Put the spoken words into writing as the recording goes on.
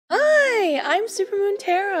I'm Supermoon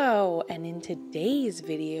Tarot, and in today's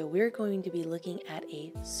video, we're going to be looking at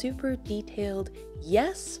a super detailed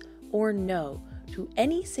yes or no to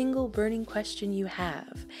any single burning question you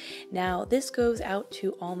have. Now, this goes out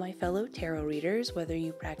to all my fellow tarot readers, whether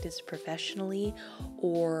you practice professionally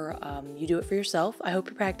or you do it for yourself. I hope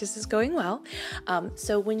your practice is going well.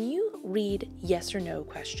 So when you read yes or no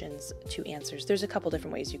questions to answers, there's a couple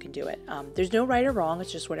different ways you can do it. There's no right or wrong,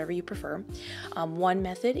 it's just whatever you prefer. One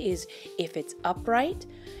method is if it's upright,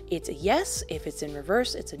 it's a yes. If it's in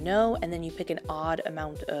reverse, it's a no. And then you pick an odd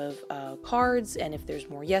amount of cards, and if there's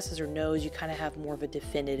more yeses or nos, you kind of have more of a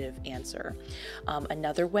definitive answer.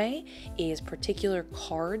 Another way is particular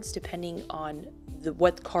cards, depending on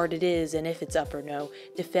what card it is and if it's up or no,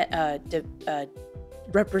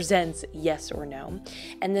 represents yes or no.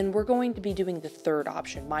 And then we're going to be doing the third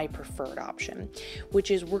option, my preferred option,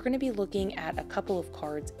 which is we're going to be looking at a couple of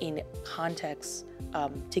cards in context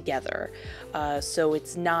together. So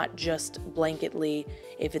it's not just blanketly,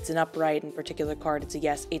 if it's an upright and particular card, it's a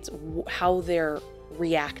yes, it's how they're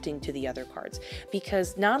reacting to the other cards,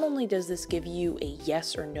 because not only does this give you a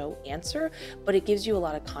yes or no answer, but it gives you a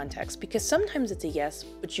lot of context, because sometimes it's a yes,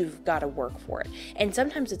 but you've got to work for it, and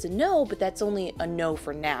sometimes it's a no, but that's only a no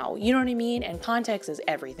for now, you know what I mean? And context is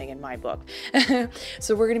everything in my book.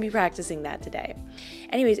 So we're going to be practicing that today.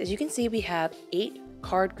 Anyways, as you can see, we have 8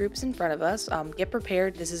 card groups in front of us. Get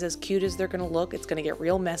prepared. This is as cute as they're going to look. It's going to get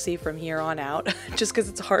real messy from here on out, just because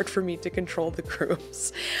it's hard for me to control the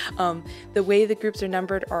groups. The way the groups are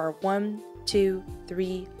numbered are 1, 2,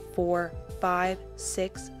 3, 4, 5,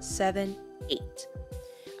 6, 7, 8.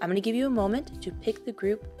 I'm going to give you a moment to pick the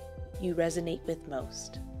group you resonate with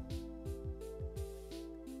most.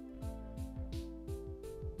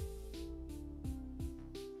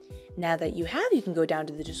 Now that you have, you can go down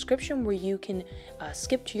to the description where you can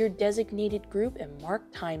skip to your designated group and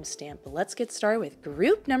mark timestamp. But let's get started with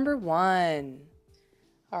group number 1.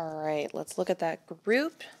 All right, let's look at that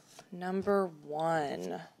group number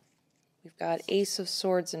 1. We've got Ace of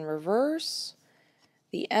Swords in reverse,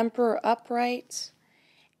 the Emperor upright,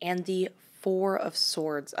 and the Four of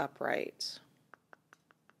Swords upright.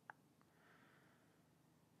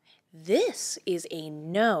 This is a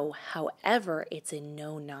no, however, it's a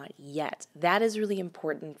no, not yet. That is really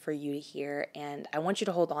important for you to hear, and I want you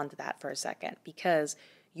to hold on to that for a second, because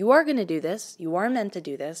you are going to do this, you are meant to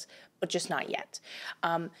do this, but just not yet.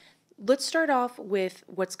 Let's start off with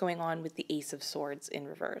what's going on with the Ace of Swords in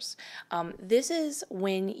reverse. This is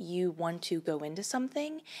when you want to go into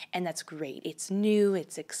something, and that's great. It's new,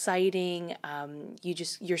 it's exciting,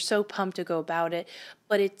 you're so pumped to go about it,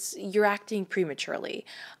 but you're acting prematurely.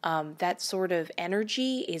 That sort of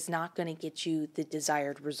energy is not going to get you the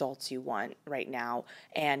desired results you want right now,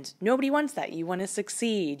 and nobody wants that. You want to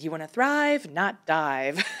succeed, you want to thrive, not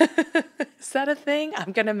dive. Is that a thing?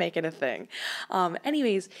 I'm going to make it a thing.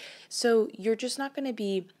 Anyways, so you're just not going to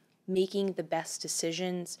be making the best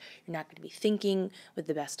decisions. You're not going to be thinking with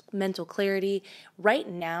the best mental clarity. Right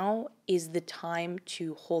now is the time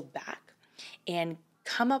to hold back and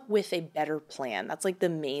come up with a better plan. That's like the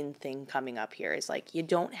main thing coming up here, is like you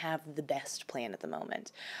don't have the best plan at the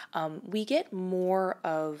moment. We get more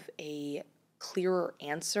of a clearer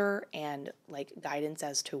answer and like guidance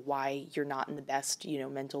as to why you're not in the best,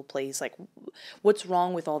 mental place, like what's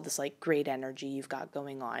wrong with all this like great energy you've got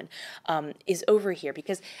going on, is over here,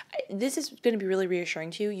 because this is going to be really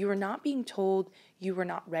reassuring to you. You are not being told you were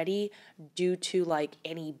not ready due to like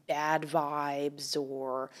any bad vibes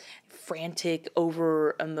or frantic,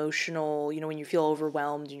 over emotional, when you feel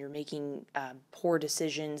overwhelmed and you're making poor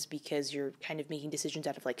decisions because you're kind of making decisions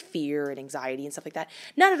out of like fear and anxiety and stuff like that.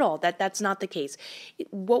 Not at all. That's not the case.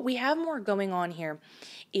 What we have more going on here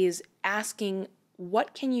is asking,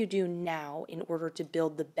 what can you do now in order to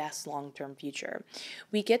build the best long-term future?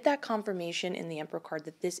 We get that confirmation in the Emperor card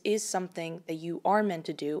that this is something that you are meant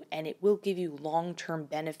to do, and it will give you long-term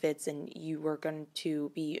benefits, and you are going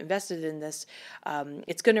to be invested in this.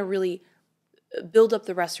 It's going to really build up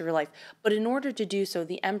the rest of your life. But in order to do so,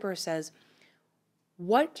 the Emperor says,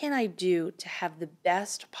 what can I do to have the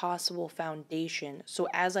best possible foundation, so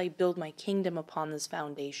as I build my kingdom upon this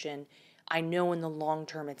foundation, I know in the long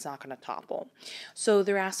term it's not going to topple. So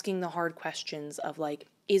they're asking the hard questions of like,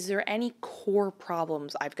 is there any core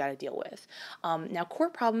problems I've got to deal with? Now, core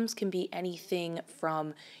problems can be anything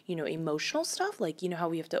from, emotional stuff, like, how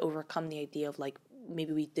we have to overcome the idea of like,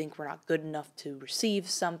 maybe we think we're not good enough to receive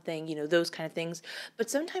something, those kind of things. But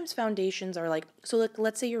sometimes foundations are like, so like,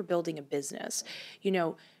 let's say you're building a business,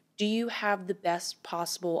 Do you have the best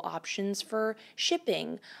possible options for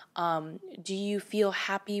shipping? Do you feel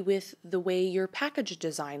happy with the way your package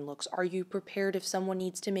design looks? Are you prepared if someone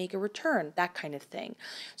needs to make a return? That kind of thing.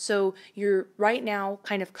 So you're right now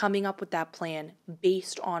kind of coming up with that plan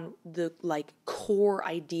based on the like core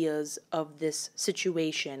ideas of this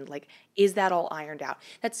situation. Like, is that all ironed out?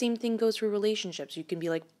 That same thing goes for relationships. You can be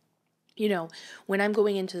like, when I'm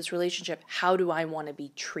going into this relationship, how do I want to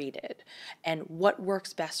be treated? And what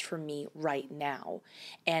works best for me right now?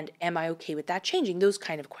 And am I okay with that changing? Those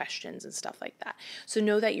kind of questions and stuff like that. So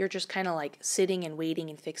know that you're just kind of like sitting and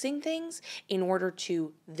waiting and fixing things in order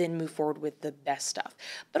to then move forward with the best stuff.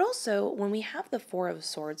 But also, when we have the Four of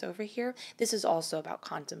Swords over here, this is also about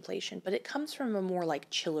contemplation, but it comes from a more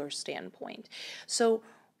like chiller standpoint. So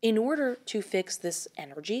in order to fix this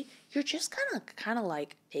energy, you're just kind of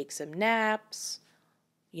like take some naps,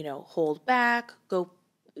 hold back, go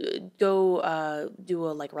do a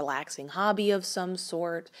like relaxing hobby of some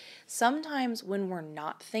sort. Sometimes when we're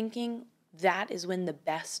not thinking, that is when the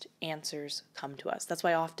best answers come to us. That's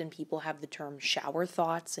why often people have the term shower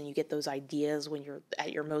thoughts, and you get those ideas when you're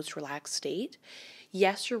at your most relaxed state.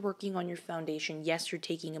 Yes, you're working on your foundation. Yes, you're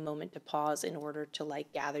taking a moment to pause in order to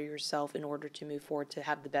like gather yourself in order to move forward to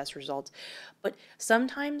have the best results. But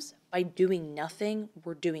sometimes by doing nothing,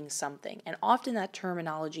 we're doing something. And often that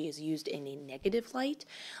terminology is used in a negative light.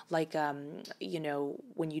 Like, when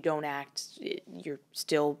you don't act, you're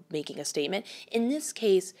still making a statement. In this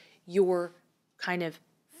case, you're kind of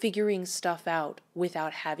figuring stuff out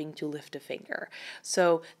without having to lift a finger.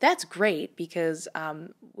 So that's great because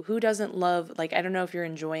who doesn't love, like, I don't know if you're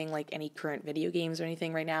enjoying like any current video games or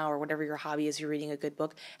anything right now, or whatever your hobby is, you're reading a good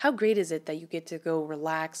book. How great is it that you get to go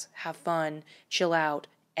relax, have fun, chill out,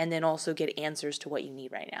 and then also get answers to what you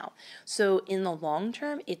need right now. So in the long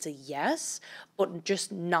term, it's a yes, but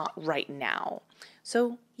just not right now.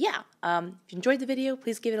 So yeah, if you enjoyed the video,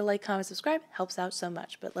 please give it a like, comment, subscribe. Helps out so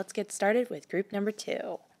much. But let's get started with group number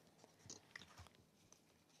 2.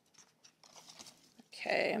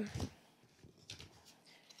 Okay.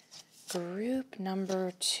 Group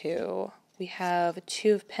number 2. We have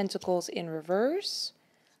 2 of Pentacles in reverse,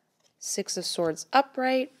 6 of Swords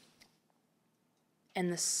upright,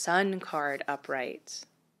 and the Sun card upright.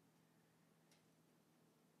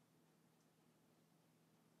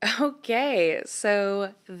 Okay,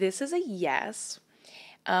 so this is a yes,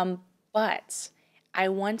 but I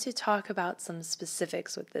want to talk about some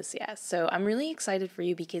specifics with this yes. So I'm really excited for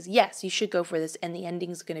you because yes, you should go for this, and the ending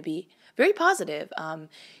is going to be very positive.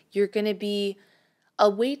 You're going to be, a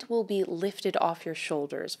weight will be lifted off your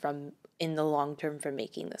shoulders from in the long term from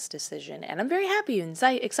making this decision, and I'm very happy and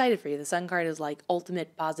excited for you. The Sun card is like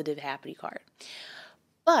ultimate positive happy card.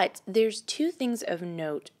 But there's 2 things of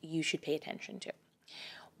note you should pay attention to.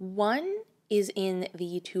 One is in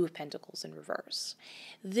the 2 of Pentacles in reverse.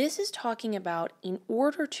 This is talking about, in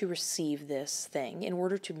order to receive this thing, in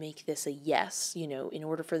order to make this a yes, in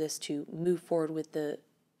order for this to move forward with the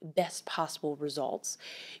best possible results,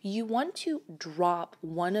 you want to drop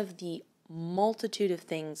one of the multitude of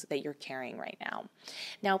things that you're carrying right now.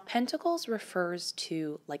 Now, Pentacles refers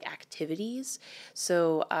to like activities,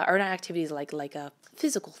 so or not activities like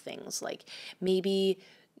physical things, like maybe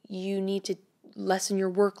you need to lessen your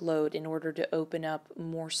workload in order to open up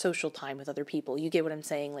more social time with other people. You get what I'm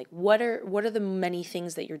saying? Like, what are the many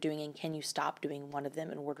things that you're doing, and can you stop doing one of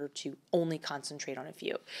them in order to only concentrate on a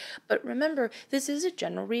few? But remember, this is a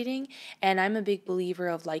general reading, and I'm a big believer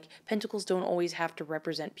of like Pentacles don't always have to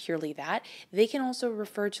represent purely that. They can also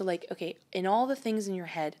refer to like, okay, in all the things in your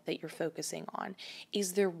head that you're focusing on,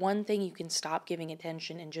 is there one thing you can stop giving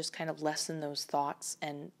attention and just kind of lessen those thoughts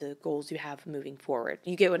and the goals you have moving forward?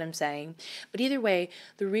 You get what I'm saying? But either way,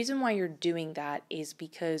 the reason why you're doing that is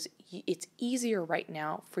because it's easier right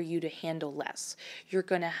now for you to handle less. You're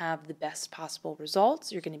going to have the best possible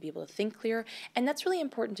results. You're going to be able to think clear. And that's really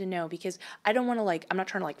important to know, because I don't want to I'm not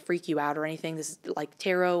trying to freak you out or anything. This is like,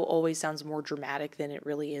 tarot always sounds more dramatic than it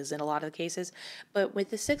really is in a lot of the cases. But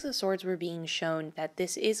with the 6 of Swords, we're being shown that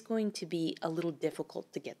this is going to be a little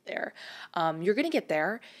difficult to get there. You're going to get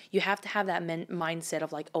there. You have to have that mindset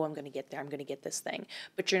of like, oh, I'm going to get there. I'm going to get this thing.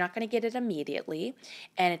 But you're not going to get it immediately.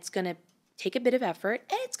 And it's going to take a bit of effort,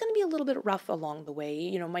 and it's going to be a little bit rough along the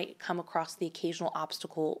way. Might come across the occasional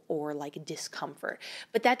obstacle or like discomfort,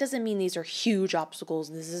 but that doesn't mean these are huge obstacles.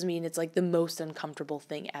 This doesn't mean it's like the most uncomfortable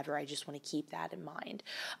thing ever. I just want to keep that in mind.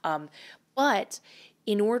 But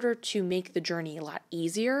in order to make the journey a lot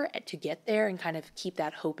easier to get there and kind of keep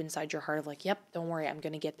that hope inside your heart of like, yep, don't worry, I'm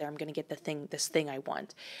going to get there. I'm going to get this thing I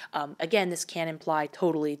want. Again, this can imply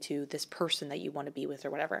totally to this person that you want to be with or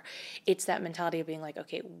whatever. It's that mentality of being like,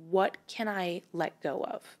 okay, what can I let go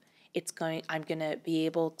of? I'm going to be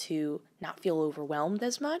able to not feel overwhelmed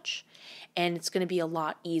as much, and it's going to be a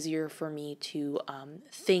lot easier for me to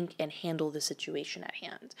think and handle the situation at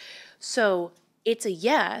hand. So it's a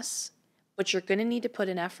yes, but you're going to need to put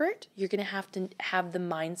in effort. You're going to have the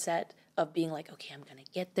mindset of being like, okay, I'm going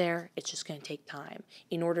to get there. It's just going to take time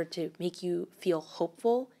in order to make you feel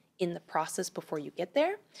hopeful in the process before you get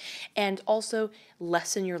there, and also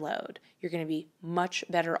lessen your load. You're going to be much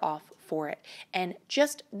better off for it. And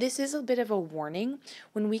just, this is a bit of a warning.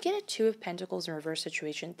 When we get a Two of Pentacles in reverse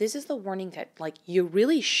situation, this is the warning that like you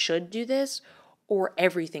really should do this or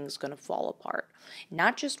everything's going to fall apart.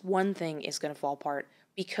 Not just one thing is going to fall apart.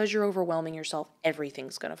 Because you're overwhelming yourself,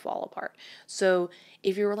 everything's going to fall apart. So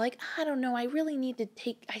if you're like, I don't know, I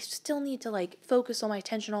still need to like focus all my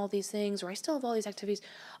attention on all these things, or I still have all these activities,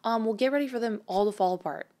 well, get ready for them all to fall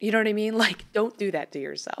apart. You know what I mean? Like, don't do that to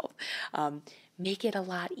yourself. Make it a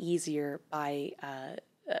lot easier by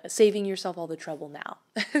saving yourself all the trouble now.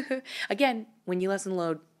 Again, when you lessen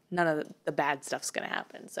load, none of the bad stuff's going to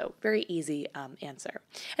happen. So very easy answer.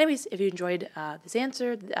 Anyways, if you enjoyed this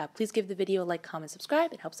answer, please give the video a like, comment,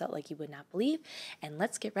 subscribe. It helps out like you would not believe. And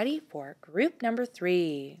let's get ready for group number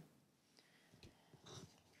 3.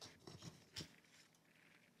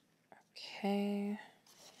 Okay.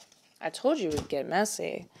 I told you it would get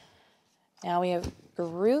messy. Now we have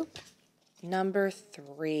group number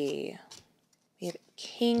 3. We have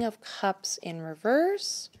King of Cups in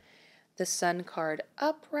reverse, the Sun card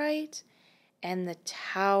upright, and the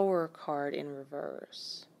Tower card in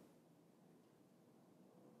reverse.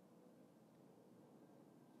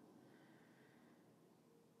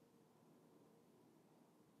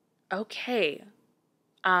 Okay.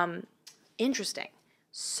 Interesting.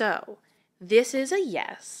 So, this is a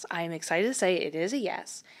yes. I'm excited to say it is a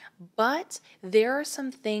yes. But there are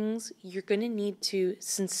some things you're going to need to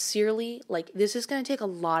sincerely, like, this is going to take a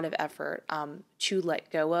lot of effort to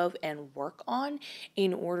let go of and work on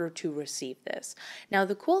in order to receive this. Now,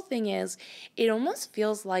 the cool thing is, it almost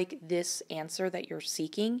feels like this answer that you're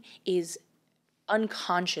seeking is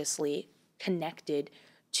unconsciously connected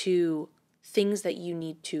to things that you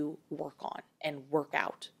need to work on and work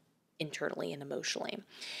out internally and emotionally.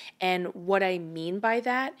 And what I mean by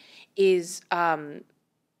that is,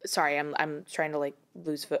 sorry, I'm trying to like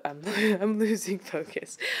I'm losing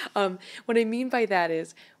focus. What I mean by that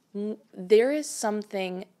is there is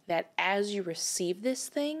something that as you receive this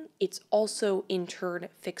thing, it's also in turn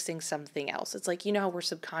fixing something else. It's like, you know how we're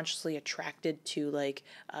subconsciously attracted to like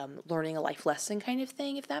learning a life lesson kind of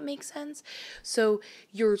thing, if that makes sense. So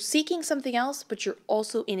you're seeking something else, but you're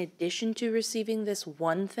also, in addition to receiving this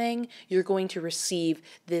one thing, you're going to receive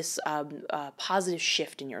this positive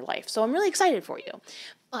shift in your life. So I'm really excited for you.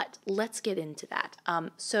 But let's get into that.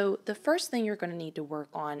 So the first thing you're going to need to work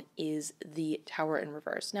on is the Tower in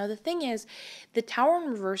reverse. Now, the thing is, the Tower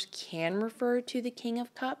in reverse can refer to the King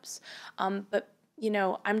of Cups, but you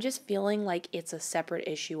know, I'm just feeling like it's a separate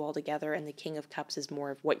issue altogether, and the King of Cups is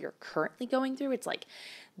more of what you're currently going through. It's like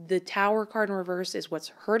the Tower card in reverse is what's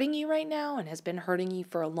hurting you right now and has been hurting you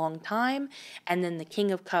for a long time, and then the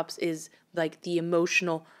King of Cups is like the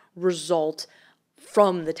emotional result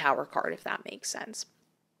from the Tower card, if that makes sense.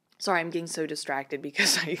 Sorry, I'm getting so distracted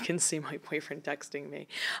because I can see my boyfriend texting me.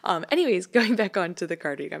 Anyways, going back onto the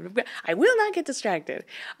card reading, I will not get distracted.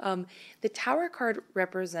 The Tower card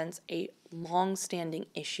represents a long-standing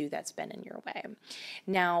issue that's been in your way.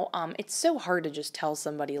 Now, it's so hard to just tell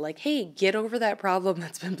somebody like, hey, get over that problem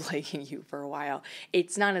that's been plaguing you for a while.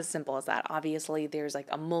 It's not as simple as that. Obviously, there's like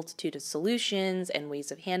a multitude of solutions and ways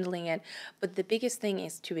of handling it, but the biggest thing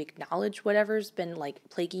is to acknowledge whatever's been like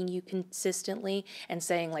plaguing you consistently and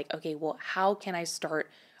saying like, okay, well, how can I start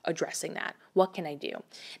addressing that? What can I do?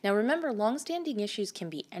 Now, remember, long-standing issues can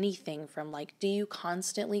be anything from like, do you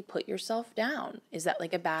constantly put yourself down? Is that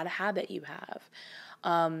like a bad habit you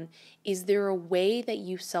have? Is there a way that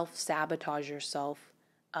you self-sabotage yourself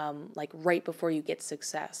like right before you get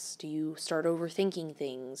success? Do you start overthinking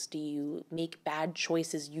things? Do you make bad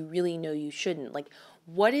choices you really know you shouldn't? Like,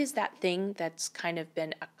 what is that thing that's kind of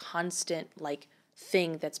been a constant like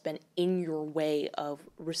thing that's been in your way of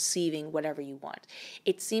receiving whatever you want?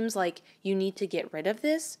 It seems like you need to get rid of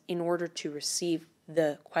this in order to receive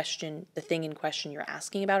the thing in question you're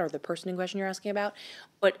asking about, or the person in question you're asking about.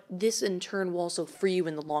 But this in turn will also free you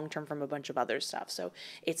in the long term from a bunch of other stuff. So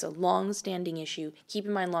it's a long-standing issue. Keep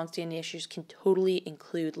in mind, long-standing issues can totally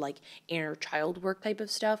include like inner child work type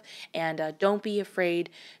of stuff. And don't be afraid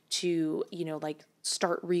to, you know, like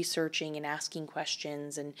start researching and asking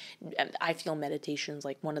questions. And I feel meditation's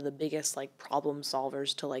like one of the biggest like problem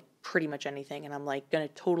solvers to like pretty much anything, and I'm like gonna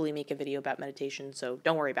totally make a video about meditation, so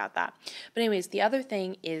don't worry about that. But anyways, the other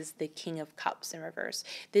thing is the King of Cups in reverse.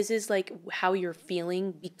 This is like how you're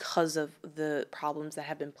feeling because of the problems that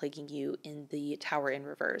have been plaguing you in the Tower in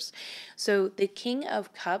reverse. So the King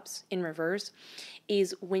of Cups in reverse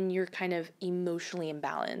is when you're kind of emotionally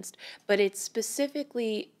imbalanced, but it's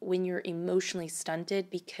specifically when you're emotionally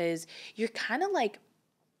stunted because you're kind of like,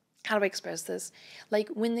 how do I express this? Like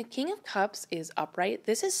when the King of Cups is upright,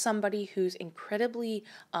 this is somebody who's incredibly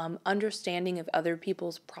understanding of other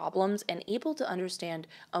people's problems and able to understand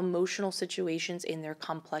emotional situations in their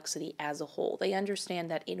complexity as a whole. They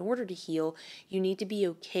understand that in order to heal, you need to be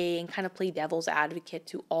okay and kind of play devil's advocate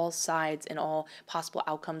to all sides and all possible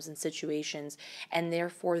outcomes and situations. And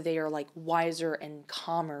therefore they are like wiser and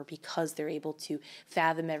calmer because they're able to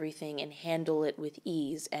fathom everything and handle it with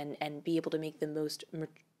ease and be able to make the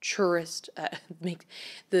make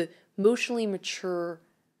the most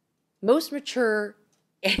mature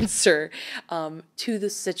answer to the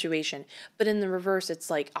situation. But in the reverse, it's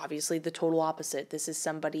like obviously the total opposite. This is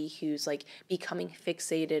somebody who's like becoming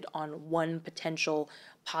fixated on one potential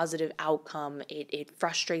positive outcome. It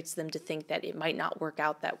frustrates them to think that it might not work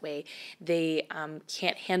out that way. They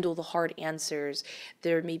can't handle the hard answers.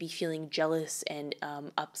 They're maybe feeling jealous and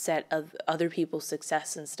upset of other people's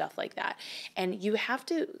success and stuff like that. And you have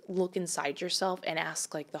to look inside yourself and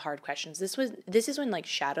ask like the hard questions. This is when like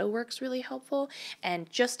shadow work's really helpful. And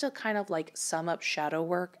just to kind of like sum up shadow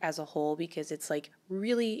work as a whole, because it's like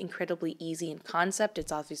really incredibly easy in concept.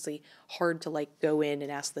 It's obviously hard to like go in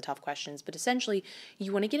and ask the tough questions, but essentially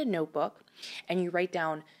you want to get a notebook and you write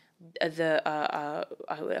down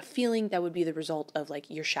a feeling that would be the result of like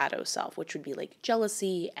your shadow self, which would be like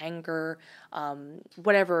jealousy, anger,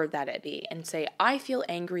 whatever that it be, and say, I feel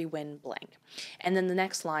angry when blank. And then the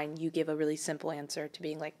next line, you give a really simple answer to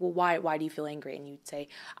being like, well, why do you feel angry? And you'd say,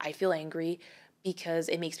 I feel angry because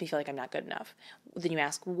it makes me feel like I'm not good enough. Then you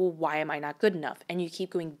ask, well, why am I not good enough? And you keep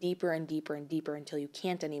going deeper and deeper and deeper until you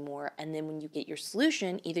can't anymore. And then when you get your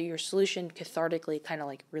solution, either your solution cathartically kind of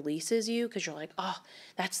like releases you because you're like, oh,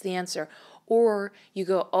 that's the answer. Or you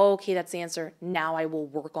go, oh, okay, that's the answer. Now I will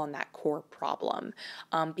work on that core problem.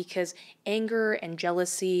 Because anger and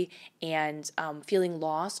jealousy and feeling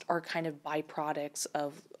lost are kind of byproducts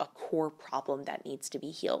of a core problem that needs to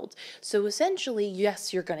be healed. So essentially,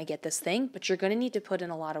 yes, you're going to get this thing, but you're going to need to put in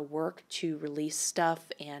a lot of work to release stuff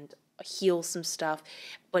and heal some stuff.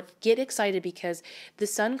 But get excited because the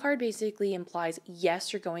Sun card basically implies,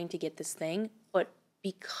 yes, you're going to get this thing, but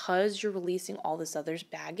because you're releasing all this other's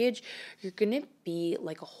baggage, you're going to be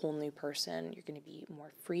like a whole new person. You're going to be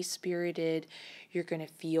more free-spirited. You're going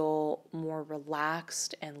to feel more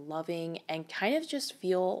relaxed and loving and kind of just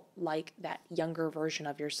feel like that younger version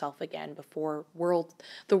of yourself again before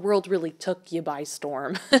the world really took you by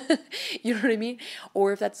storm. You know what I mean?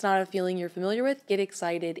 Or if that's not a feeling you're familiar with, get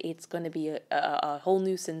excited. It's going to be a whole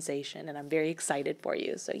new sensation, and I'm very excited for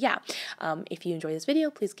you. So yeah, if you enjoy this video,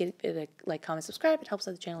 please give it a like, comment, subscribe. It helps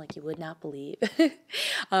out the channel like you would not believe.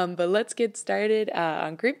 But let's get started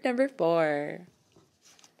on group number 4.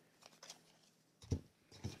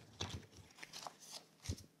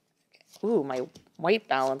 Ooh, my white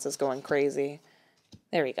balance is going crazy.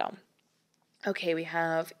 There we go. Okay, we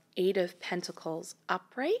have 8 of Pentacles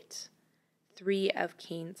upright, 3 of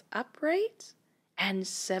Canes upright, and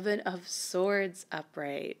 7 of Swords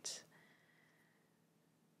upright.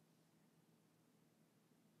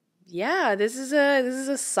 Yeah, this is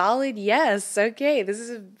a solid yes. Okay,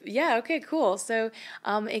 okay, cool. So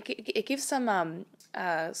it gives some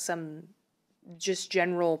just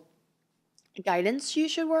general guidance you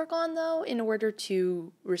should work on though in order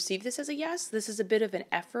to receive this as a yes. This is a bit of an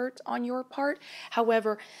effort on your part.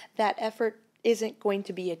 However, that effort isn't going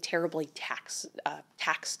to be a terribly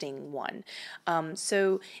taxing one.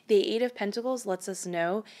 So the 8 of Pentacles lets us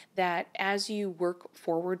know that as you work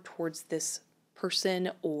forward towards this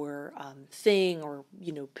person or thing or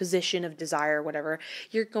position of desire, whatever,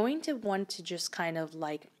 you're going to want to just kind of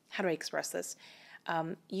like, how do I express this?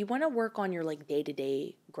 You want to work on your like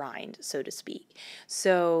day-to-day grind, so to speak.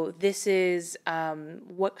 So this is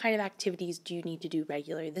what kind of activities do you need to do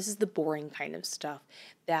regularly? This is the boring kind of stuff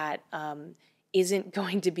that isn't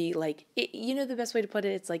going to be like, the best way to put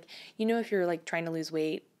it, it's like, if you're like trying to lose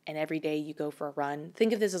weight and every day you go for a run,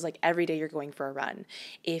 think of this as like every day you're going for a run.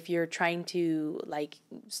 If you're trying to like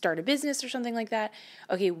start a business or something like that,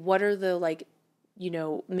 okay, what are the like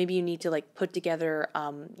maybe you need to like put together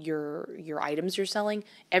your items you're selling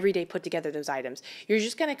every day. Put together those items. You're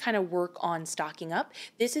just going to kind of work on stocking up.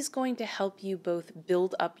 This is going to help you both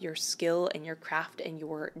build up your skill and your craft and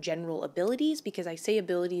your general abilities, because I say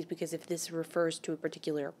abilities because if this refers to a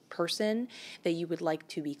particular person that you would like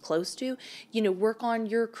to be close to, work on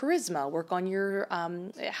your charisma, work on your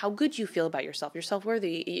how good you feel about yourself, your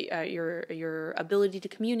self-worthy, your ability to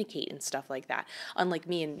communicate and stuff like that. Unlike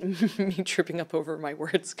me and me tripping up over my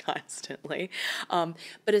words constantly.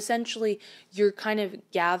 But essentially, you're kind of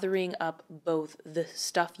gathering up both the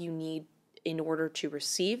stuff you need in order to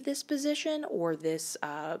receive this position or this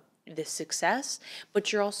success,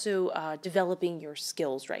 but you're also developing your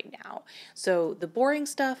skills right now. So the boring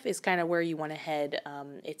stuff is kind of where you want to head.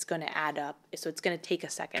 It's going to add up, so it's going to take a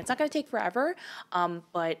second. It's not going to take forever,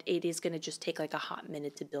 but it is going to just take like a hot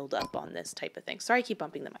minute to build up on this type of thing. Sorry, I keep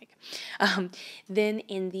bumping the mic. Then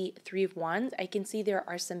in the Three of Wands, I can see there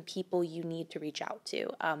are some people you need to reach out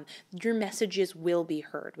to. Your messages will be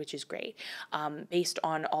heard, which is great, based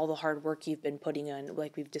on all the hard work you've been putting in,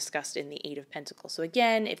 like we've discussed in the Eight of Pentacles. So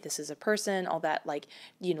again, if this is a person, all that, like,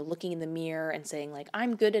 looking in the mirror and saying like,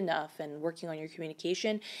 I'm good enough, and working on your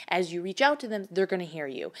communication, as you reach out to them, they're going to hear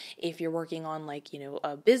you. If you're working on like,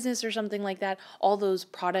 a business or something like that, all those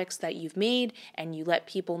products that you've made and you let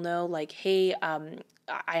people know like, hey,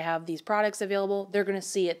 I have these products available, they're going to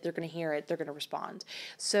see it, they're going to hear it, they're going to respond.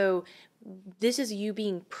 So this is you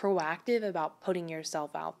being proactive about putting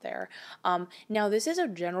yourself out there. Now, this is a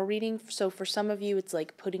general reading, so for some of you, it's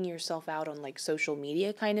like putting yourself out on like social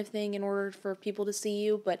media kind of thing in order for people to see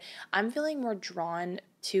you, but I'm feeling more drawn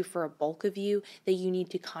to, for a bulk of you, that you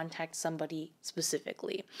need to contact somebody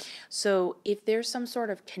specifically. So if there's some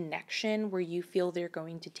sort of connection where you feel they're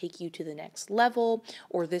going to take you to the next level,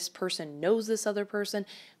 or this person knows this other person,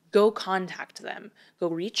 go contact them. Go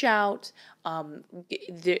reach out.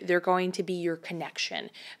 They're going to be your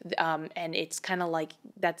connection. And it's kind of like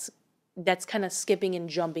that's kind of skipping and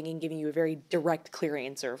jumping and giving you a very direct, clear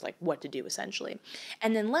answer of like what to do, essentially.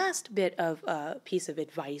 And then last bit of piece of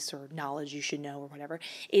advice or knowledge you should know or whatever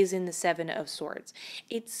is in the Seven of Swords.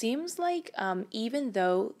 It seems like even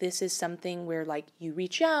though this is something where like you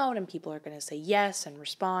reach out and people are going to say yes and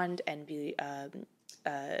respond and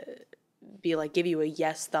give you a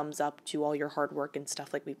yes thumbs up to all your hard work and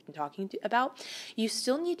stuff like we've been talking about, you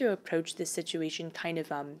still need to approach this situation kind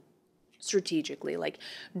of strategically. Like,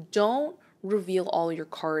 don't reveal all your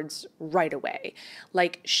cards right away.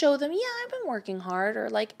 Like, show them, yeah, I've been working hard, or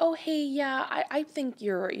like, oh, hey, yeah, I think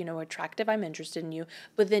you're, attractive, I'm interested in you,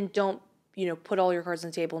 but then don't put all your cards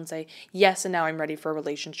on the table and say, yes, and now I'm ready for a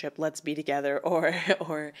relationship, let's be together,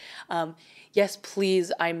 or yes,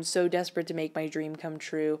 please, I'm so desperate to make my dream come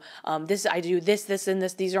true. I do this, and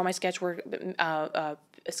this, these are all my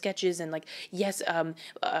sketches, and like, yes,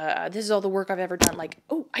 this is all the work I've ever done. Like,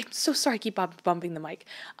 oh, I'm so sorry, I keep bumping the mic.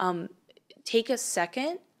 Take a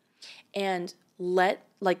second and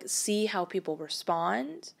see how people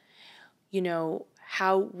respond,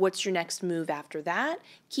 what's your next move after that.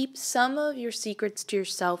 Keep some of your secrets to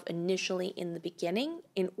yourself initially in the beginning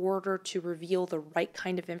in order to reveal the right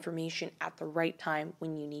kind of information at the right time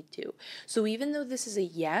when you need to. So even though this is a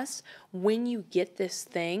yes, when you get this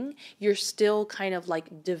thing, you're still kind of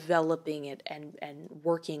like developing it and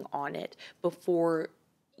working on it before,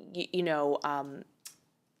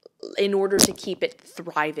 in order to keep it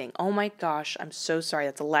thriving. Oh my gosh, I'm so sorry.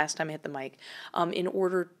 That's the last time I hit the mic. In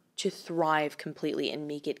order to thrive completely and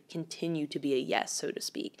make it continue to be a yes, so to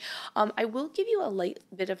speak. I will give you a light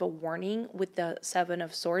bit of a warning with the Seven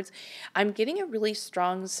of Swords. I'm getting a really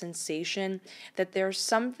strong sensation that there's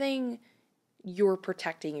something you're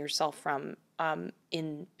protecting yourself from by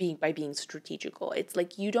being strategical. It's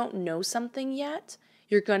like you don't know something yet.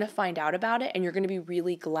 You're going to find out about it, and you're going to be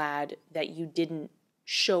really glad that you didn't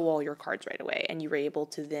show all your cards right away, and you were able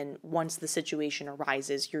to then, once the situation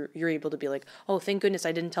arises, you're able to be like, oh, thank goodness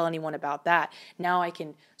I didn't tell anyone about that. Now I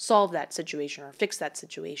can solve that situation or fix that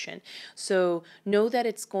situation. So know that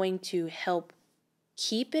it's going to help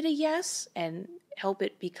keep it a yes and help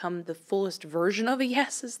it become the fullest version of a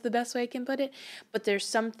yes, is the best way I can put it. But there's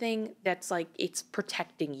something that's like, it's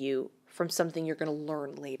protecting you from something you're going to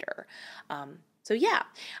learn later. So yeah,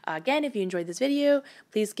 again, if you enjoyed this video,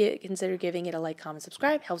 please consider giving it a like, comment,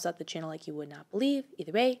 subscribe. Helps out the channel like you would not believe.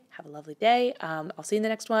 Either way, have a lovely day. I'll see you in the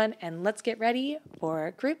next one, and let's get ready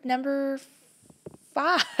for group number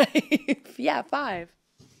 5. Yeah, 5.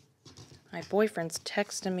 My boyfriend's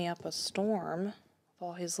texting me up a storm with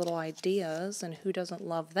all his little ideas, and who doesn't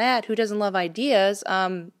love that? Who doesn't love ideas?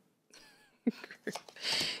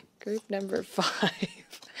 Group number 5.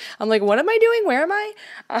 I'm like, what am I doing? Where am I?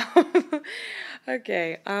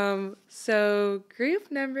 Okay, so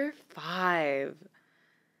group number 5.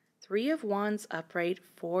 3 of Wands upright,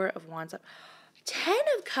 4 of Wands up. 10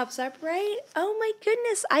 of Cups upright? Oh my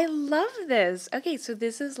goodness, I love this. Okay, so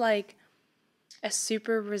this is like a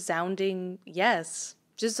super resounding yes.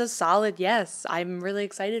 Just a solid yes. I'm really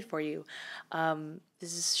excited for you.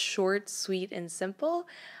 This is short, sweet, and simple.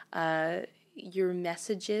 Your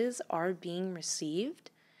messages are being received,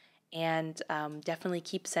 and definitely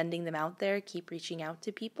keep sending them out there. Keep reaching out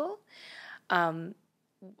to people. The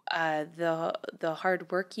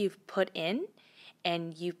hard work you've put in,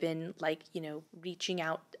 and you've been like, reaching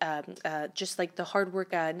out, just like the hard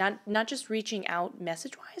work, not just reaching out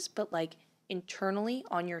message wise, but like internally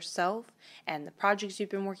on yourself and the projects you've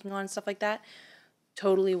been working on and stuff like that,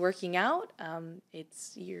 totally working out.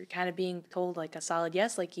 You're kind of being told like a solid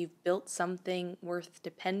yes, like you've built something worth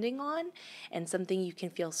depending on and something you can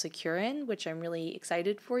feel secure in, which I'm really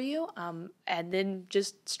excited for you. And then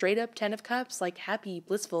just straight up 10 of Cups, like happy,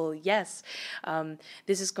 blissful, yes.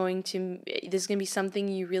 This is going to be something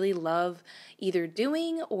you really love either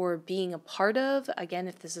doing or being a part of. Again,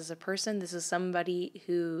 if this is a person, this is somebody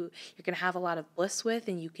who you're going to have a lot of bliss with,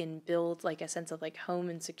 and you can build like a sense of like home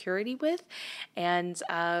and security with. And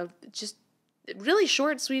just really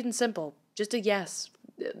short, sweet, and simple. Just a yes.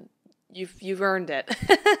 You've earned it.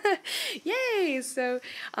 Yay! So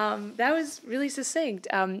that was really succinct.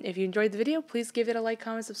 If you enjoyed the video, please give it a like,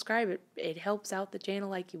 comment, subscribe. It helps out the channel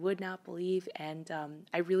like you would not believe, and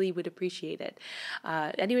I really would appreciate it.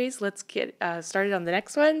 Anyways, let's get started on the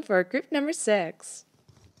next one for group number 6.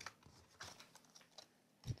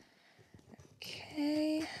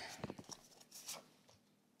 Okay.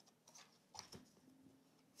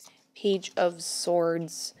 Page of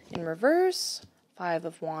Swords in reverse, 5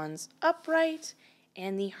 of Wands upright,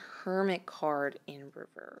 and the Hermit card in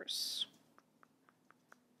reverse.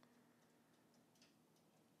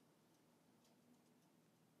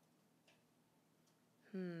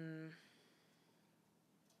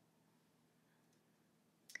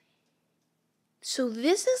 So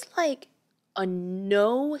this is like a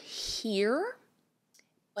no here,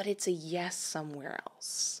 but it's a yes somewhere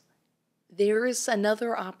else. There is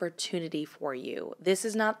another opportunity for you. This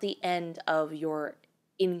is not the end of your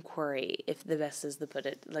inquiry, if the best is to put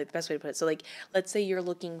it, like the best way to put it. So like, let's say you're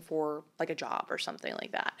looking for like a job or something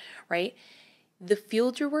like that, right? The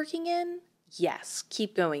field you're working in, yes,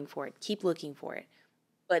 keep going for it, keep looking for it.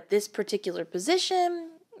 But this particular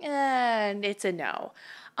position, it's a no.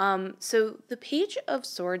 So the Page of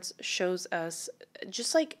Swords shows us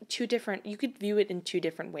just like you could view it in 2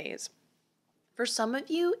 different ways. For some of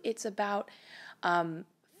you, it's about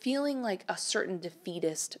feeling like a certain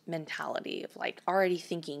defeatist mentality of like already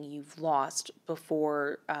thinking you've lost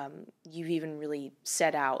before you've even really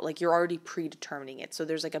set out. Like you're already predetermining it. So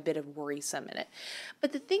there's like a bit of worrisome in it.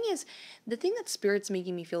 But the thing that Spirit's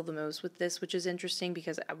making me feel the most with this, which is interesting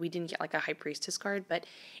because we didn't get like a High Priestess card, but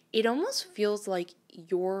it almost feels like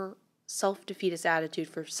your self-defeatist attitude,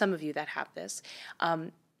 for some of you that have this,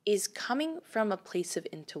 is coming from a place of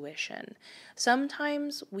intuition.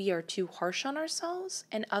 Sometimes we are too harsh on ourselves,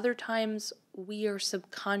 and other times we are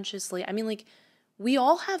subconsciously, like, we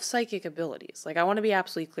all have psychic abilities. Like, I want to be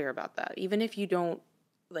absolutely clear about that. Even if you don't,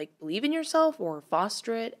 like, believe in yourself or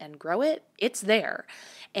foster it and grow it, it's there.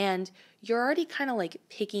 And you're already kind of, like,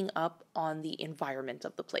 picking up on the environment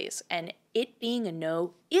of the place. And it being a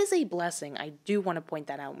no is a blessing. I do want to point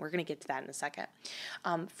that out, and we're going to get to that in a second.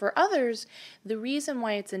 For others, the reason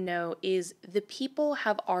why it's a no is the people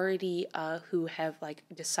have already, who have like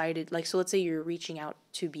decided, like, so let's say you're reaching out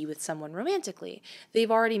to be with someone romantically.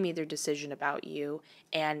 They've already made their decision about you,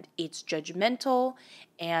 and it's judgmental,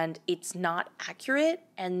 and it's not accurate,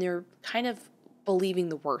 and they're kind of believing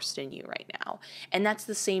the worst in you right now. And that's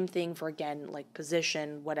the same thing for, again, like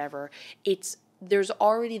position, whatever. There's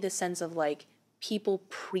already the sense of like people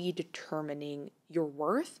predetermining your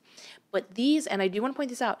worth. But and I do want to point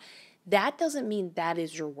this out, that doesn't mean that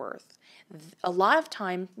is your worth. A lot of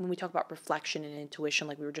time when we talk about reflection and intuition,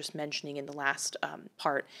 like we were just mentioning in the last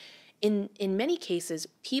part, in many cases,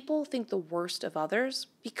 people think the worst of others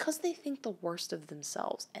because they think the worst of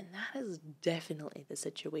themselves. And that is definitely the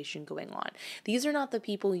situation going on. These are not the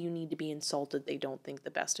people you need to be insulted they don't think the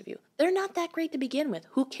best of you. They're not that great to begin with.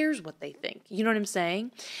 Who cares what they think? You know what I'm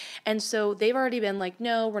saying? And so they've already been like,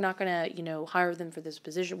 no, we're not going to, hire them for this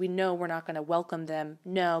position. We know we're not going to welcome them.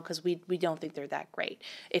 No, because we don't think they're that great,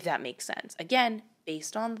 if that makes sense. Again,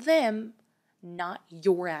 based on them, not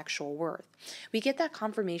your actual worth. We get that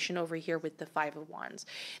confirmation over here with the 5 of Wands.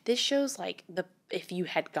 This shows like if you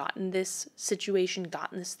had gotten this situation,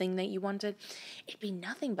 gotten this thing that you wanted, it'd be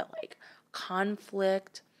nothing but like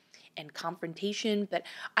conflict and confrontation, but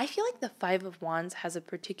I feel like the Five of Wands has a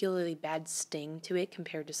particularly bad sting to it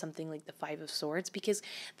compared to something like the Five of Swords, because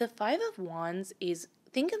the Five of Wands is,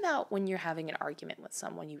 think about when you're having an argument with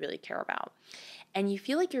someone you really care about, and you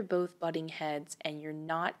feel like you're both butting heads and you're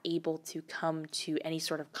not able to come to any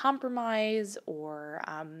sort of compromise or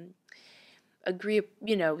agree,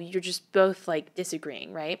 you're just both like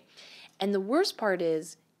disagreeing, right? And the worst part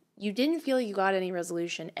is you didn't feel you got any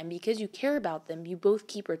resolution, and because you care about them, you both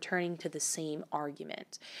keep returning to the same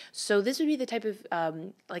argument. So this would be the type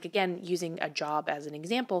of, like again, using a job as an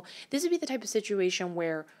example, this would be the type of situation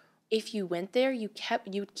where if you went there,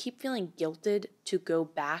 you'd keep feeling guilted to go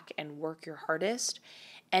back and work your hardest,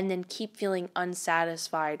 and then keep feeling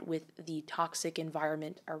unsatisfied with the toxic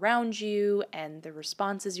environment around you and the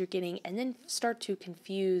responses you're getting, and then start to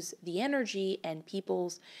confuse the energy and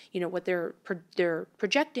people's, what they're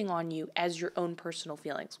projecting on you as your own personal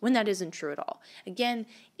feelings, when that isn't true at all. Again,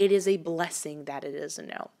 it is a blessing that it is a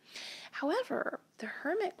no. However, the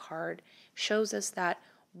Hermit card shows us that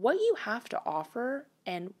what you have to offer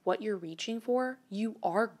and what you're reaching for, you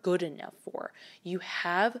are good enough for. You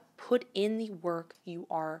have put in the work, you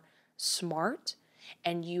are smart,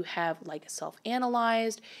 and you have like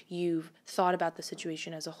self-analyzed, you've thought about the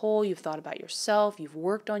situation as a whole, you've thought about yourself, you've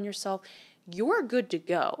worked on yourself. You're good to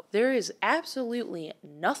go. There is absolutely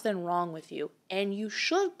nothing wrong with you, and you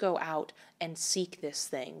should go out and seek this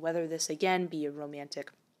thing, whether this again be a romantic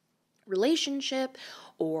relationship,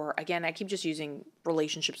 or again, I keep just using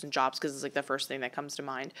relationships and jobs because it's like the first thing that comes to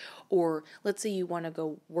mind. Or let's say you want to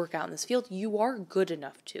go work out in this field, you are good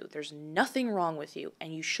enough to. There's nothing wrong with you,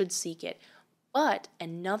 and you should seek it. But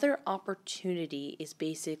another opportunity is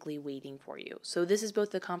basically waiting for you. So this is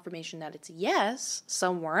both the confirmation that it's yes,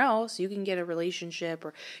 somewhere else you can get a relationship,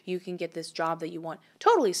 or you can get this job that you want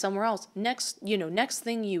totally somewhere else. Next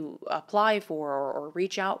thing you apply for or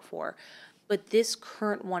reach out for. But this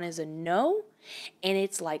current one is a no, and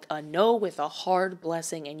it's like a no with a hard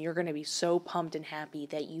blessing, and you're going to be so pumped and happy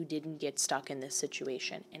that you didn't get stuck in this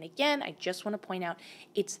situation. And again, I just want to point out,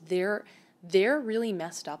 it's they're really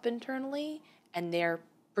messed up internally, and they're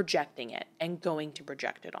projecting it and going to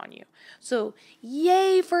project it on you. So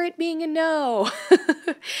yay for it being a no.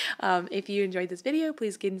 If you enjoyed this video,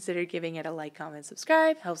 please consider giving it a like, comment,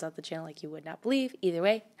 subscribe. Helps out the channel like you would not believe. Either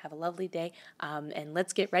way, have a lovely day. And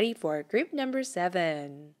let's get ready for group number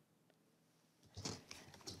 7.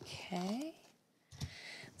 Okay.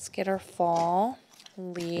 Let's get our fall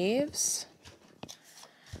leaves.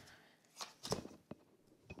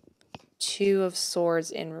 2 of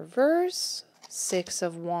Swords in reverse. 6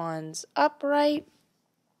 of Wands upright,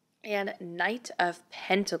 and Knight of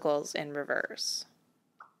Pentacles in reverse.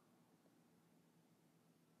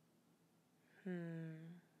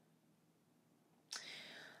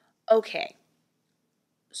 Okay,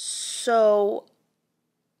 so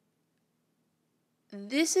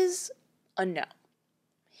this is a no,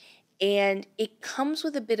 and it comes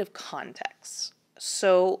with a bit of context.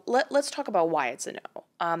 So let's talk about why it's a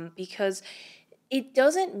no, because it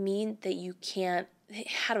doesn't mean that you can't,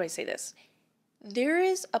 how do I say this? There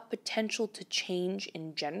is a potential to change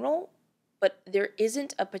in general, but there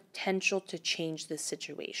isn't a potential to change this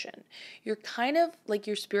situation. You're kind of like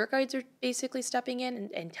your spirit guides are basically stepping in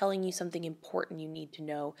and telling you something important you need to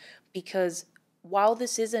know, because while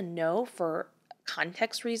this is a no for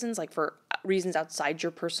context reasons, like for reasons outside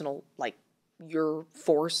your personal, like your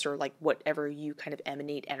force or like whatever you kind of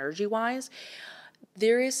emanate energy-wise,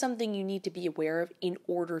 there is something you need to be aware of in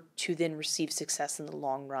order to then receive success in the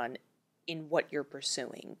long run in what you're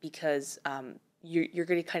pursuing, because you're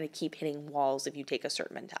going to kind of keep hitting walls if you take a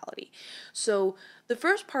certain mentality. So the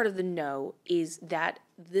first part of the no is that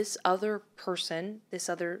this other person, this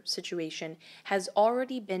other situation has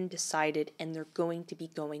already been decided, and they're going to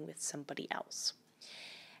be going with somebody else.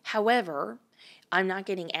 However, I'm not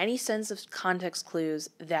getting any sense of context clues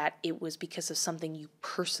that it was because of something you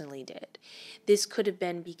personally did. This could have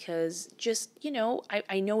been because just,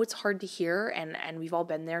 I know it's hard to hear, and we've all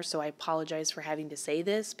been there, so I apologize for having to say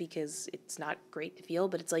this because it's not great to feel,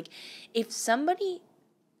 but it's like if somebody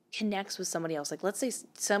connects with somebody else, like let's say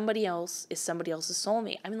somebody else is somebody else's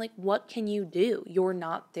soulmate, I mean, like, what can you do? You're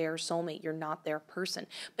not their soulmate, you're not their person,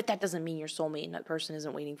 but that doesn't mean your soulmate and that person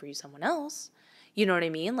isn't waiting for you someone else. You know what I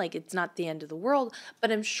mean? Like, it's not the end of the world,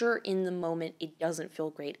 but I'm sure in the moment it doesn't feel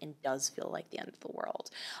great and does feel like the end of the world.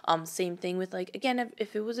 Same thing with, like, again,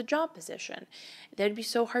 if it was a job position, that'd be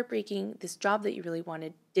so heartbreaking. This job that you really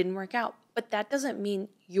wanted didn't work out, but that doesn't mean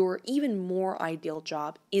your even more ideal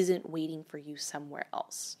job isn't waiting for you somewhere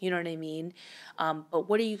else. You know what I mean? But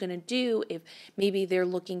what are you going to do if maybe they're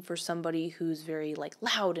looking for somebody who's very, like,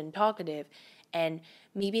 loud and talkative, And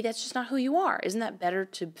maybe that's just not who you are. Isn't that better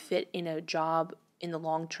to fit in a job in the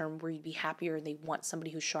long term where you'd be happier and they want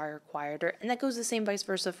somebody who's shy or quieter? And that goes the same vice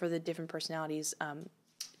versa for the different personalities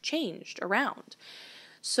changed around.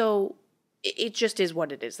 So it just is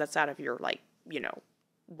what it is. That's out of your,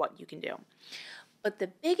 what you can do. But the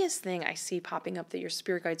biggest thing I see popping up that your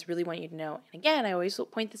spirit guides really want you to know, and again, I always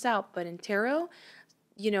point this out, but in tarot,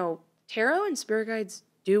 tarot and spirit guides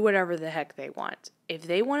do whatever the heck they want. If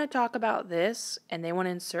they want to talk about this and they want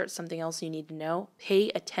to insert something else you need to know,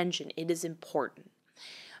 pay attention. It is important.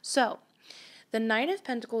 So, the Knight of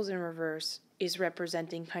Pentacles in reverse is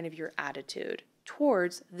representing kind of your attitude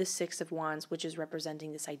towards the Six of Wands, which is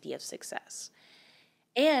representing this idea of success.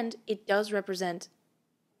 And it does represent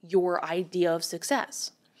your idea of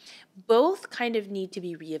success. Both kind of need to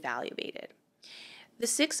be reevaluated. The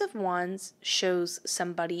Six of Wands shows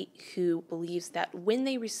somebody who believes that when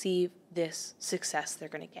they receive this success they're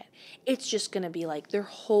going to get, it's just going to be like their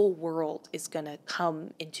whole world is going to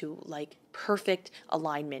come into like perfect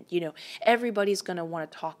alignment. Everybody's going to want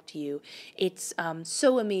to talk to you. It's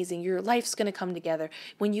so amazing. Your life's going to come together.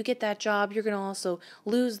 When you get that job, you're going to also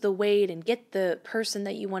lose the weight and get the person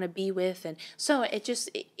that you want to be with. And so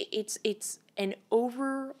it's an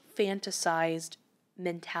over fantasized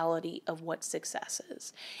mentality of what success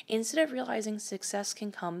is, instead of realizing success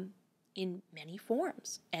can come in many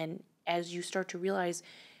forms. And as you start to realize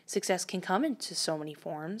success can come into so many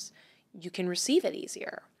forms, you can receive it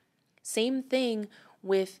easier. Same thing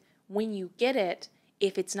with when you get it.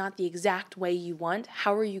 If it's not the exact way you want,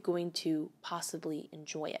 how are you going to possibly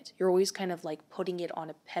enjoy it? You're always kind of like putting it on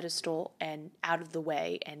a pedestal and out of the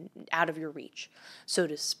way and out of your reach, so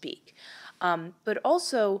to speak. But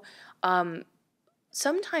also,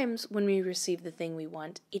 sometimes when we receive the thing we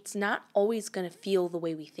want, it's not always going to feel the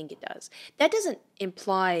way we think it does. That doesn't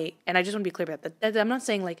imply, and I just want to be clear about that, I'm not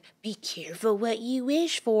saying like, be careful what you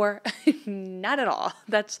wish for. Not at all.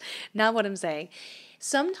 That's not what I'm saying.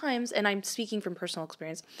 Sometimes, and I'm speaking from personal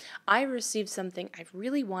experience, I received something I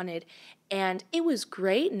really wanted and it was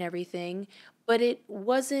great and everything, but it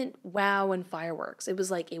wasn't wow and fireworks. It was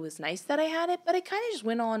like, it was nice that I had it, but I kind of just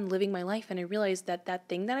went on living my life and I realized that that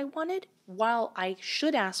thing that I wanted, while I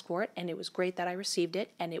should ask for it, and it was great that I received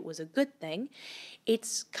it, and it was a good thing,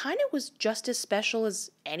 it's kind of was just as special as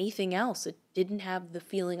anything else. It didn't have the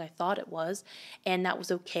feeling I thought it was, and that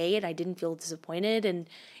was okay, and I didn't feel disappointed. And,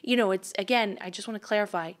 it's, again, I just want to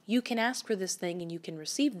clarify, you can ask for this thing and you can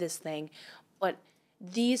receive this thing, but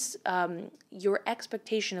these, your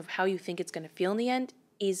expectation of how you think it's going to feel in the end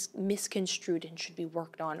is misconstrued and should be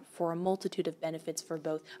worked on for a multitude of benefits for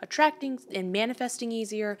both attracting and manifesting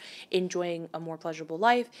easier, enjoying a more pleasurable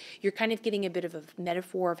life. You're kind of getting a bit of a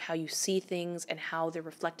metaphor of how you see things and how they're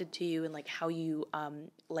reflected to you, and like how you,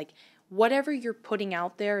 whatever you're putting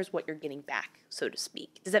out there is what you're getting back, so to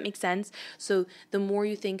speak. Does that make sense? So the more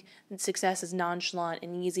you think success is nonchalant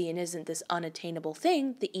and easy and isn't this unattainable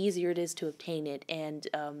thing, the easier it is to obtain it, and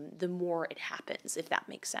the more it happens, if that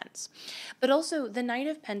makes sense. But also, the Knight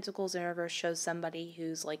of Pentacles in reverse shows somebody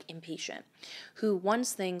who's like impatient, who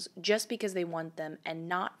wants things just because they want them and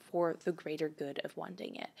not for the greater good of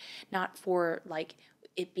wanting it, not for like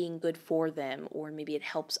it being good for them, or maybe it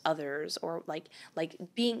helps others, or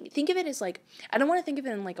think of it as like, I don't want to think of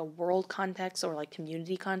it in like a world context or like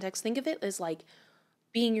community context. Think of it as like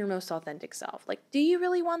being your most authentic self. Like, do you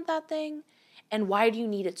really want that thing? And why do you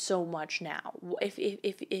need it so much now? If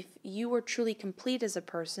you were truly complete as a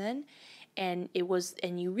person, and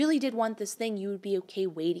you really did want this thing, you would be okay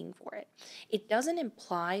waiting for it. It doesn't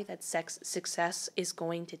imply that success is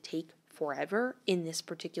going to take forever in this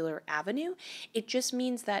particular avenue. It just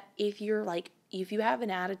means that if you have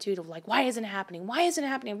an attitude of like, why isn't it happening? Why isn't it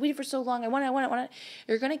happening? I've waited for so long. I want it.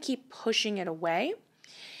 You're going to keep pushing it away.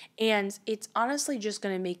 And it's honestly just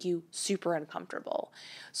going to make you super uncomfortable.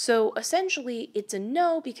 So essentially it's a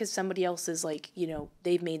no, because somebody else is like,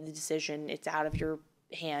 they've made the decision. It's out of your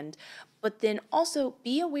hand. But then also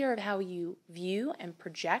be aware of how you view and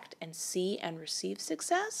project and see and receive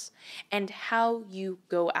success, and how you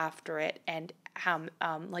go after it, and how,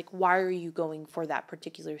 why are you going for that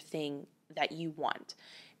particular thing that you want?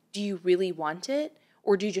 Do you really want it,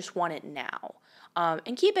 or do you just want it now?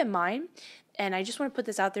 And keep in mind, and I just want to put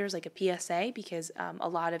this out there as like a PSA, because a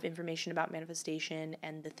lot of information about manifestation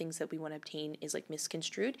and the things that we want to obtain is like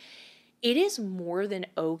misconstrued. It is more than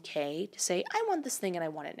okay to say, I want this thing and I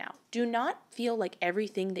want it now. Do not feel like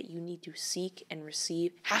everything that you need to seek and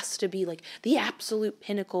receive has to be like the absolute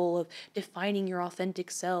pinnacle of defining your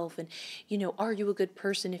authentic self, and, are you a good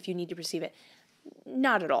person if you need to receive it?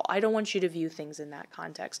 Not at all. I don't want you to view things in that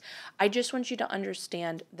context. I just want you to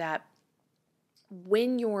understand that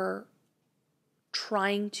when you're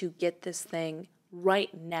trying to get this thing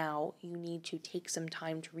right now. You need to take some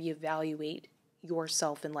time to reevaluate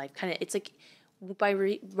yourself in life. Kind of, it's like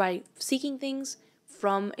by seeking things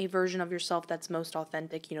from a version of yourself that's most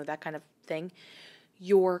authentic, that kind of thing,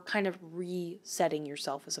 you're kind of resetting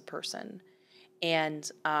yourself as a person. And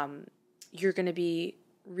you're going to be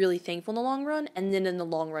really thankful in the long run. And then in the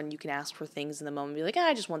long run, you can ask for things in the moment, be like,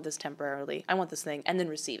 I just want this temporarily. I want this thing, and then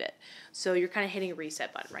receive it. So you're kind of hitting a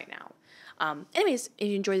reset button right now. Anyways, if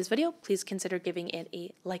you enjoyed this video, please consider giving it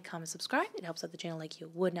a like, comment, subscribe. It helps out the channel like you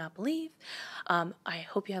would not believe. I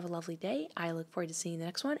hope you have a lovely day. I look forward to seeing you in the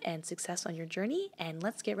next one, and success on your journey. And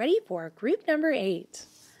let's get ready for group number 8.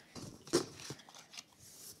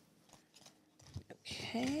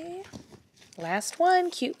 Okay. Last one.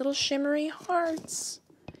 Cute little shimmery hearts.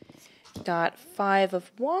 Got 5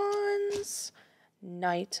 of Wands,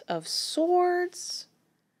 Knight of Swords.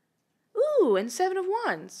 Ooh, and 7 of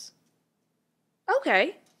Wands.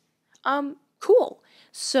 Okay. Cool.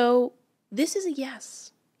 So this is a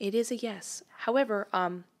yes. It is a yes. However,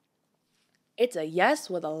 it's a yes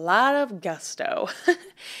with a lot of gusto.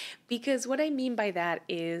 Because what I mean by that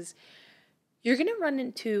is you're going to run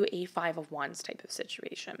into a 5 of Wands type of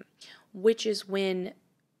situation, which is when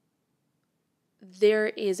there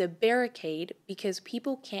is a barricade because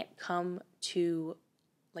people can't come to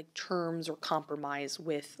like terms or compromise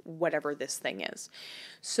with whatever this thing is.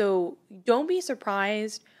 So don't be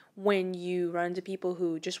surprised when you run into people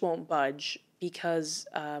who just won't budge because,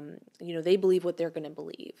 they believe what they're going to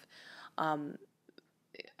believe. And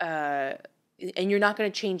you're not going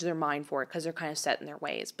to change their mind for it because they're kind of set in their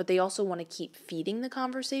ways. But they also want to keep feeding the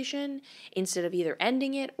conversation instead of either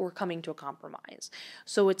ending it or coming to a compromise.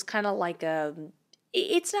 So it's kind of like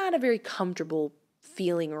it's not a very comfortable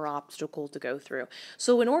feeling or obstacle to go through.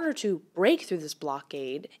 So in order to break through this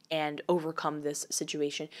blockade and overcome this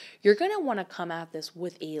situation, you're going to want to come at this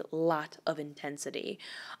with a lot of intensity.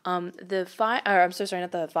 The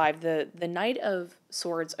Knight of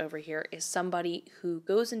Swords over here is somebody who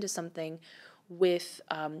goes into something with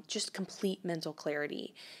just complete mental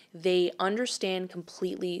clarity. They understand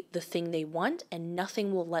completely the thing they want, and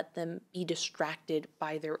nothing will let them be distracted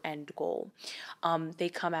by their end goal. They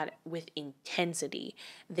come at it with intensity.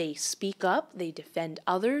 They speak up, they defend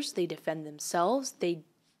others, they defend themselves. They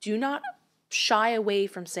do not shy away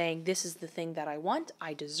from saying, this is the thing that I want,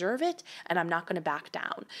 I deserve it, and I'm not going to back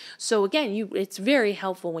down. So again, it's very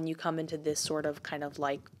helpful when you come into this sort of kind of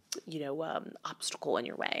like obstacle in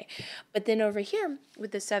your way. But then over here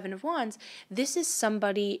with the 7 of Wands, this is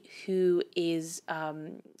somebody who is,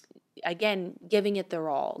 again, giving it their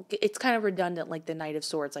all. It's kind of redundant, like the Knight of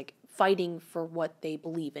Swords, like fighting for what they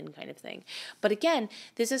believe in kind of thing. But again,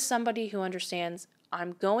 this is somebody who understands,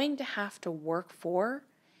 I'm going to have to work for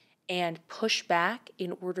and push back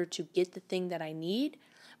in order to get the thing that I need,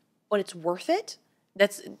 but it's worth it.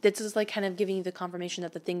 This is like kind of giving you the confirmation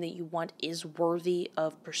that the thing that you want is worthy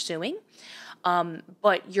of pursuing.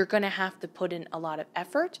 But you're going to have to put in a lot of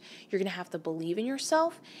effort. You're going to have to believe in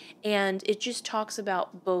yourself. And it just talks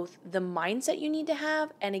about both the mindset you need to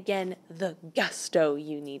have and, again, the gusto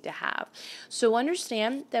you need to have. So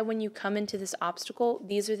understand that when you come into this obstacle,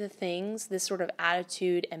 these are the things, this sort of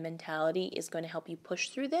attitude and mentality is going to help you push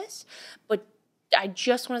through this. But I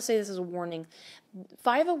just want to say this as a warning.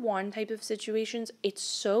 5 of Wands type of situations, it's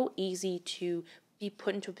so easy to be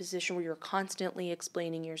put into a position where you're constantly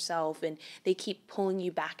explaining yourself and they keep pulling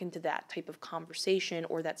you back into that type of conversation,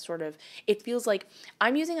 or that sort of, it feels like,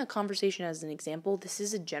 I'm using a conversation as an example. This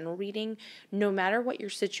is a general reading. No matter what your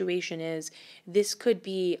situation is, this could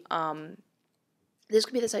be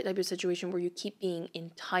the type of situation where you keep being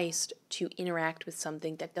enticed to interact with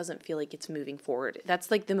something that doesn't feel like it's moving forward. That's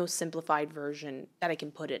like the most simplified version that I can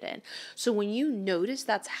put it in. So when you notice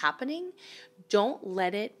that's happening, don't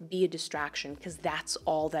let it be a distraction, because that's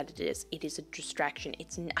all that it is. It is a distraction.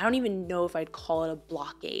 I don't even know if I'd call it a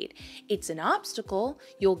blockade. It's an obstacle.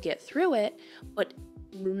 You'll get through it, but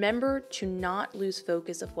remember to not lose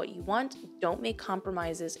focus of what you want. Don't make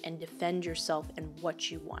compromises, and defend yourself and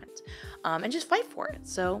what you want. And just fight for it.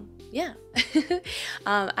 So yeah.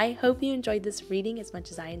 I hope you enjoyed this reading as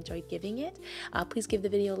much as I enjoyed giving it. Please give the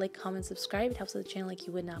video a like, comment, subscribe. It helps with the channel like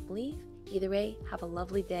you would not believe. Either way, have a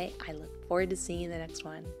lovely day. I look forward to seeing you in the next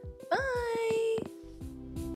one.